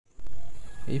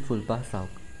এই ফুলপাহ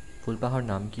চাওক। ফুলপাহৰ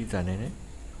নাম কি জানেনে?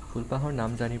 ফুলপাহৰ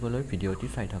নাম জানিবলৈ ভিডিঅ'টি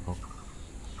চাই থাকক।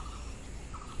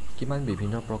 কিমান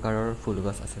বিভিন্ন প্ৰকাৰৰ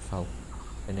ফুলগছ আছে চাওক,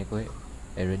 এনেকৈ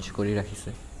এৰেঞ্জ কৰি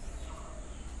ৰাখিছে।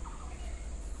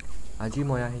 আজি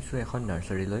মই আহিছোঁ এখন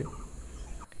নাৰ্চাৰীলৈ।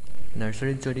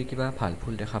 নাৰ্চাৰীত যদি কিবা ভাল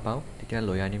ফুল দেখা পাওঁ তেতিয়া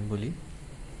লৈ আনিম বুলি।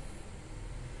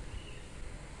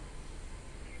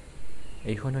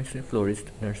 এইখন হৈছে ফ্লৰিষ্ট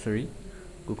নাৰ্চাৰী,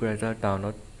 কোকৰাঝাৰ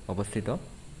টাউনত অৱস্থিত।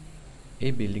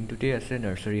 এই বিল্ডিংটোতেই আছে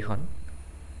নাৰ্চাৰীখন।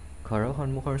 ঘৰৰ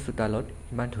সন্মুখৰ চোতালত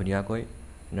ইমান ধুনীয়াকৈ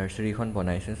নাৰ্চাৰীখন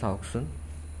বনাইছে চাওকচোন।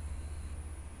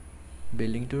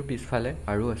 বিল্ডিংটোৰ পিছফালে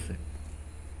আৰু আছে।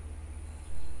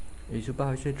 এইজোপা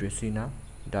হৈছে ড্ৰেচিনা,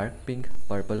 ডাৰ্ক পিংক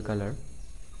পাৰ্পল কালাৰ।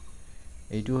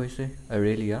 এইটো হৈছে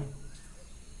আৰেলিয়া।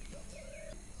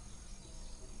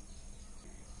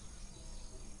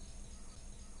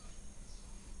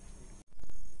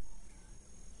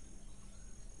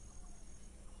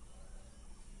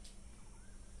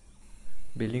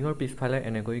 বিল্ডিঙৰ পিছফালে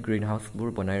এনেকৈ গ্ৰীণ হাউচবোৰ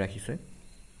বনাই ৰাখিছে।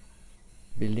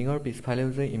 বিল্ডিঙৰ পিছফালেও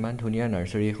যে ইমান ধুনীয়া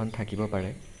নাৰ্চাৰী এখন থাকিব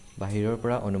পাৰে, বাহিৰৰ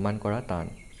পৰা অনুমান কৰা টান।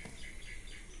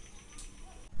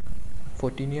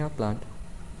 ফটিনিয়া প্লাণ্ট,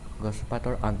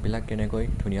 গছপাতৰ আগবিলাক কেনেকৈ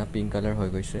ধুনীয়া পিংক কালাৰ হৈ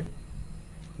গৈছে,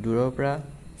 দূৰৰ পৰা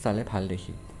চালে ভাল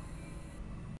দেখি।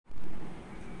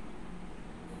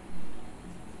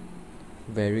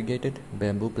 ভেৰিগেটেড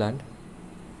বেম্বু প্লাণ্ট,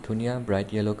 ধুনীয়া ব্ৰাইট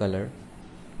য়েলো কালাৰ।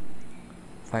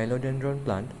 ফাইলোডেণ্ড্ৰন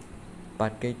প্লাণ্ট,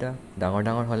 পাতকেইটা ডাঙৰ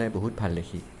ডাঙৰ হ'লে বহুত ভাল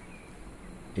দেখি।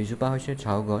 এইজোপা হৈছে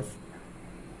ঝাও গছ।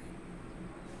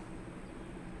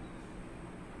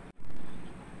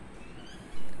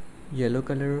 য়েলো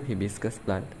কালাৰৰ হিবিস্কাছ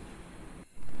প্লাণ্ট।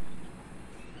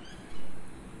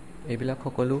 এইবিলাক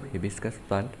সকলো হিবিস্কাছ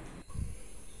প্লাণ্ট।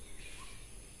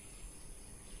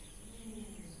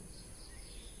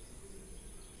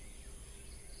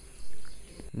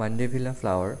 মাণ্ডেভিলা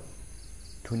ফ্লাৱাৰ,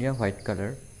 ধুনীয়া white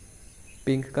colour.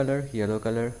 Pink colour, yellow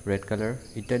colour, red colour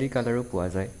ইত্যাদি কালাৰো পোৱা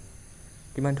যায়।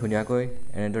 কিমান ধুনীয়াকৈ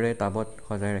এনেদৰে টাবত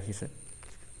সজাই ৰাখিছে।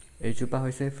 এইজোপা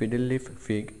হৈছে ফিডল লিফ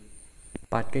ফিগ।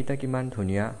 পাতকেইটা কিমান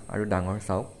ধুনীয়া আৰু ডাঙৰ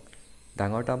চাওক।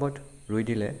 ডাঙৰ টাবত ৰুই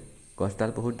দিলে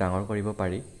গছডাল বহুত ডাঙৰ কৰিব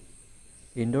পাৰি।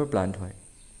 ইনডোৰ প্লাণ্ট হয়।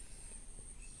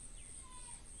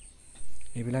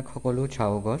 এইবিলাক সকলো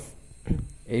ঝাও গছ।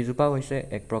 এইজোপা হৈছে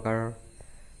এক প্ৰকাৰৰ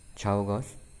ঝাও গছ।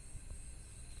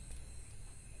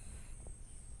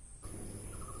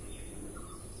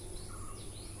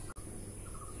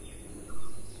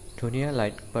 ধুনীয়া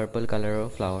লাইট পাৰ্পল কালাৰৰ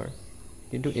ফ্লাৱাৰ,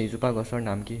 কিন্তু এইজোপা গছৰ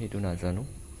নাম কি সেইটো নাজানো।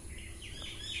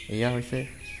 এয়া হৈছে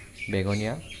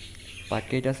বেগনীয়া।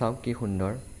 পাতকেইটা চাওক কি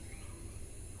সুন্দৰ,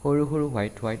 সৰু সৰু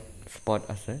হোৱাইট হোৱাইট স্পট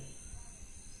আছে।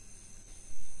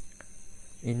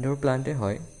 ইনডোৰ প্লাণ্টে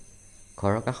হয়,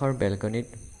 ঘৰৰ কাষৰ বেলকনিত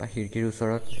বা খিৰিকীৰ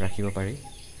ওচৰত ৰাখিব পাৰি।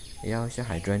 এয়া হৈছে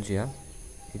হাইড্ৰেঞ্জিয়া,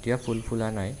 এতিয়া ফুল ফুলা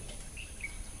নাই।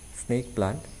 স্নেক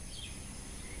প্লাণ্ট,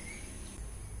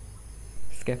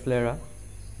 স্কেফলেৰা,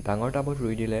 ডাঙৰ টাবত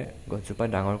ৰুই দিলে গছজোপা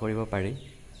ডাঙৰ কৰিব পাৰি,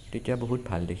 তেতিয়া বহুত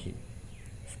ভাল দেখি।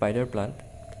 স্পাইডাৰ প্লাণ্ট,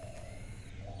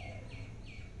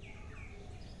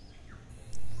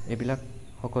 এইবিলাক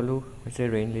সকলো হৈছে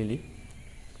ৰেইন লিলি।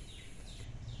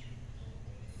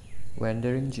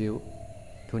 ৱেণ্ডাৰিং জিউ,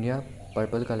 ধুনীয়া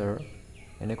পাৰ্পল কালাৰৰ।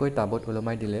 এনেকৈ টাবত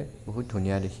ওলমাই দিলে বহুত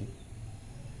ধুনীয়া দেখি।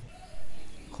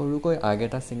 সৰুকৈ আগ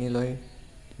এটা ছিঙি লৈ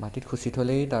মাটিত খুচি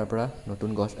থ'লেই তাৰ পৰা নতুন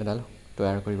গছ এডাল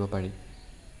তৈয়াৰ কৰিব পাৰি।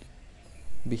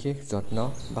 বিশেষ যত্ন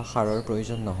বা সাৰৰ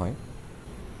প্ৰয়োজন নহয়।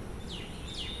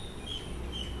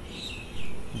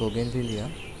 Bougainvillea,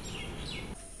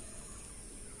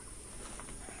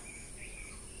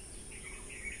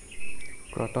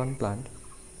 Croton plant,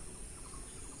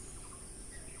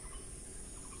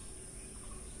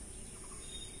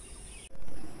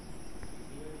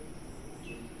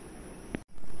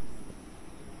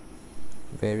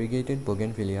 variegated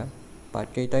bougainvillea,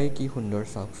 পাতকেইটাই কি সুন্দৰ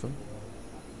চাওকচোন।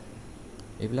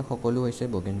 এইবিলাক সকলো হৈছে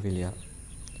বগেনভিলিয়া।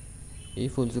 এই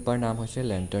ফুলজোপাৰ নাম হৈছে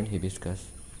লেণ্টাৰ্ণ হিবিস্কাছ।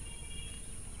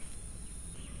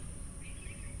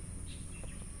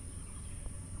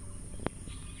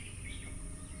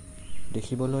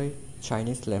 দেখিবলৈ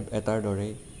চাইনিজ লেম্প এটাৰ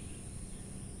দৰেই।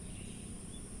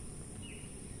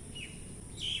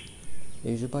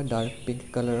 এইজোপা ডাৰ্ক পিংক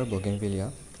কালাৰৰ বগেনভিলিয়া।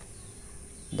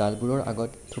 ডালবোৰৰ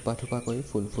আগত থোপা থোপাকৈ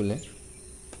ফুল ফুলে।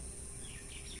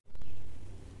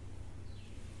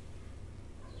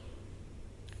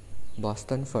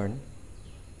 বষ্টন ফাৰ্ণ,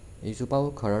 এইজোপাও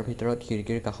ঘৰৰ ভিতৰত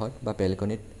খিৰিকীৰ কাষত বা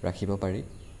বেলকনিত ৰাখিব পাৰি।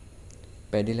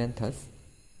 পেডিলেন্থাছ,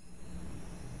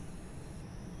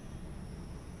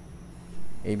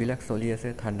 এইবিলাক চলি আছে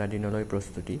ঠাণ্ডা দিনলৈ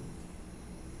প্ৰস্তুতি।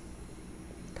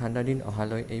 ঠাণ্ডা দিন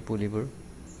অহালৈ এই পুলিবোৰ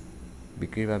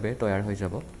বিক্ৰীৰ বাবে তৈয়াৰ হৈ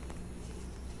যাব।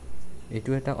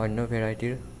 এইটো এটা অন্য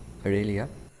ভেৰাইটিৰ ৰেলিয়া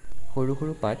সৰু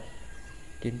সৰু পাত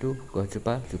কিন্তু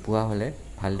গছজোপা জোপোহা হ'লে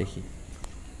ভাল দেখি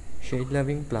শ্বেড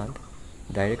লাভিং প্লাণ্ট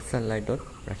ডাইৰেক্ট ছানলাইটত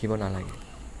ৰাখিব নালাগে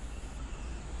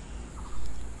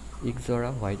ইগজৰা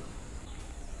হোৱাইট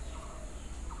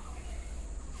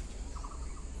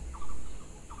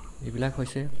এইবিলাক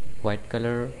হৈছে হোৱাইট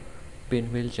কালাৰৰ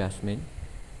পেনহুইল জাছমিন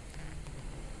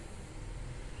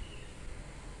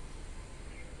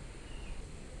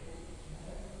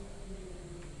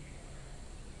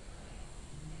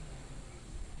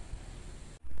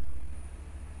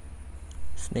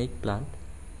স্নেক প্লাণ্ট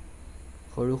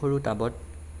সৰু সৰু টাবত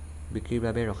বিক্ৰীৰ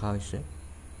বাবে ৰখা হৈছে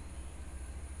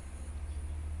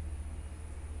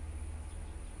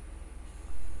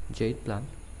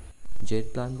জেড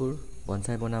প্লাণ্টবোৰ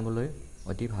বনচাই বনাবলৈ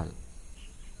অতি ভাল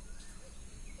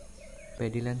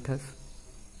পেডিলেন্থাছ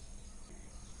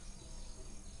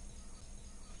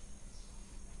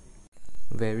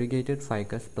ভেৰিগেটেড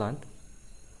ফাইকাছ প্লাণ্ট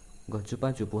গছজোপা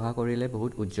জোপোহা কৰিলে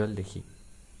বহুত উজ্জ্বল দেখি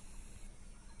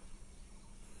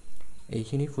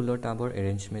এইখিনি ফুলৰ টাবৰ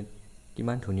এৰেঞ্জমেণ্ট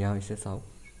কিমান ধুনীয়া হৈছে চাওক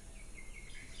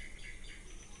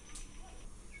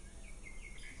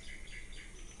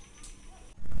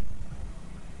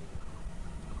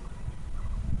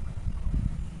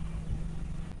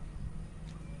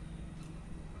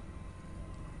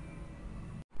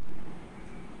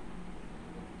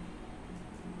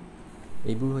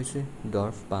এইবোৰ হৈছে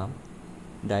ডৰ্ফ পাম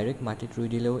ডাইৰেক্ট মাটিত ৰুই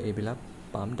দিলেও এইবিলাক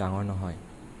পাম ডাঙৰ নহয়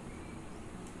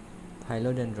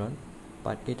ফাইলডেণ্ড্ৰন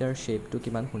পাতকেইটাৰ শ্বেপটো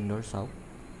কিমান সুন্দৰ চাওক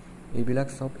এইবিলাক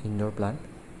চব ইনডোৰ প্লাণ্ট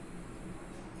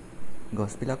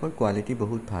গছবিলাকৰ কোৱালিটি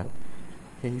বহুত ভাল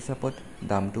সেই হিচাপত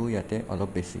দামটোও ইয়াতে অলপ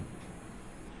বেছি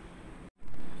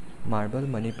মাৰ্বল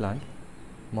মানি প্লাণ্ট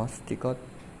মছ ষ্টিকত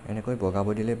এনেকৈ বগাব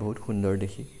দিলে বহুত সুন্দৰ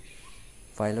দেখি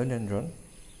ফাইলডেণ্ড্ৰন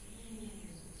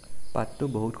পাতটো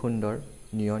বহুত সুন্দৰ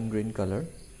নিয়ন green colour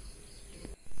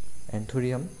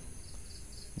anthurium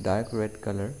dark red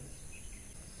colour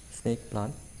snack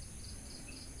plant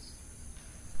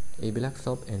এইবিলাক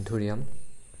চব anthurium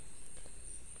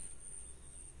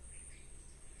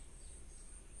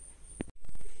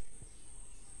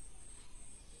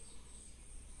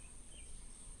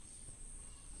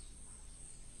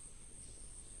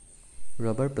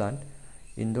rubber plant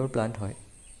indoor plant হয়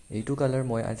এইটো কালাৰ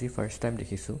মই আজি ফাৰ্ষ্ট টাইম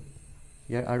দেখিছোঁ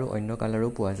ইয়াৰ আৰু অন্য কালাৰো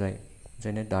পোৱা যায়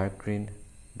যেনে dark green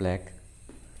black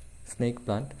snack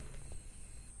plant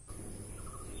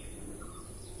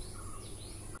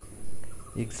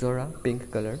ইগজৰা pink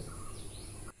colour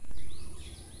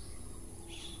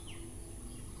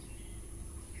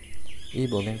এই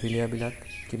বগেনভিলিয়াবিলাক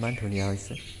কিমান ধুনীয়া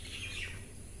হৈছে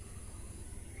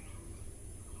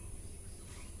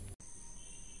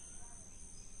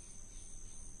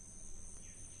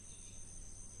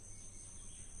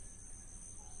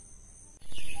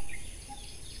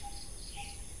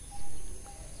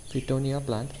ফিটনিয়া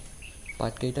প্লাণ্ট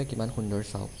পাতকেইটা কিমান সুন্দৰ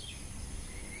চাওক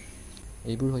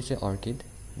এইবোৰ হৈছে অৰ্কিড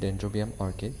ডেনড্ৰবিয়াম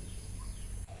অৰ্কিড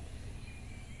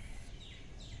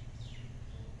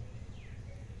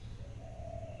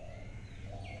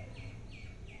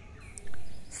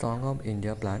সং of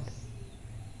India plant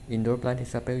indoor plant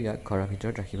হিচাপেও ইয়াক ঘৰৰ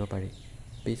ভিতৰত ৰাখিব পাৰি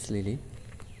পিচ লিলি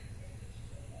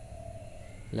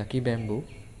লাকি বেম্বু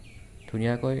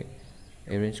ধুনীয়াকৈ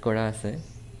এৰেঞ্জ কৰা আছে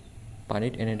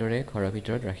পানীত এনেদৰে ঘৰৰ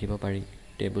ভিতৰত ৰাখিব পাৰি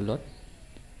টেবুলত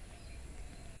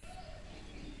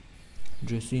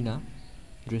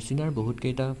ড্ৰেছিনাৰ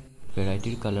বহুতকেইটা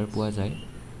ভেৰাইটিৰ কালাৰ পোৱা যায়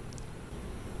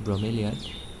ব্ৰমেলিয়ান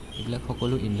এইবিলাক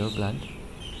সকলো indoor plant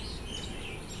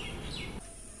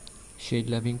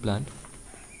shed loving plant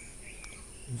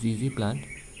জিজি প্লাণ্ট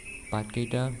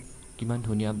পাতকেইটা কিমান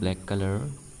ধুনীয়া ব্লেক কালাৰৰ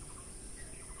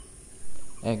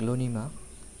এগ্লনিমা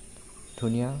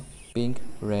ধুনীয়া পিংক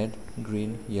ৰেড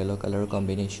গ্ৰীণ য়েলো কালাৰৰ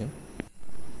কম্বিনেশ্যন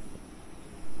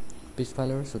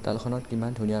পিছফালৰ চোতালখনত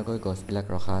কিমান ধুনীয়াকৈ গছবিলাক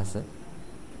ৰখা আছে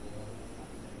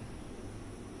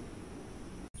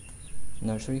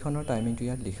নাৰ্চাৰীখনৰ টাইমিংটো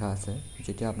ইয়াত লিখা আছে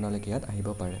যেতিয়া আপোনালোকে ইয়াত আহিব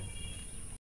পাৰে